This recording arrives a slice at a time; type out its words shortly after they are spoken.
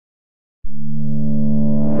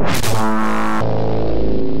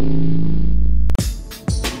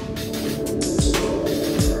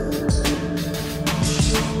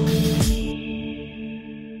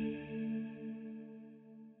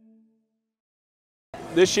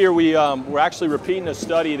This year we're actually repeating a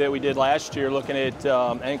study that we did last year looking at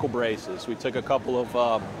ankle braces. We took a couple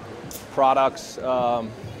of products,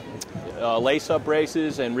 lace-up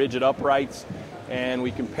braces and rigid uprights, and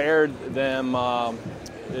we compared them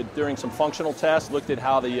during some functional tests, looked at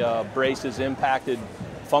how the braces impacted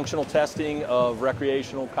functional testing of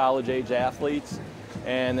recreational college-age athletes,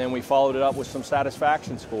 and then we followed it up with some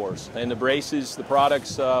satisfaction scores. And the braces, the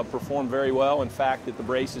products performed very well. In fact, that the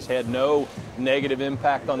braces had no negative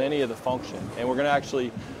impact on any of the function. And we're going to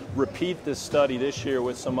actually repeat this study this year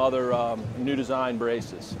with some other new design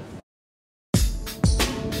braces.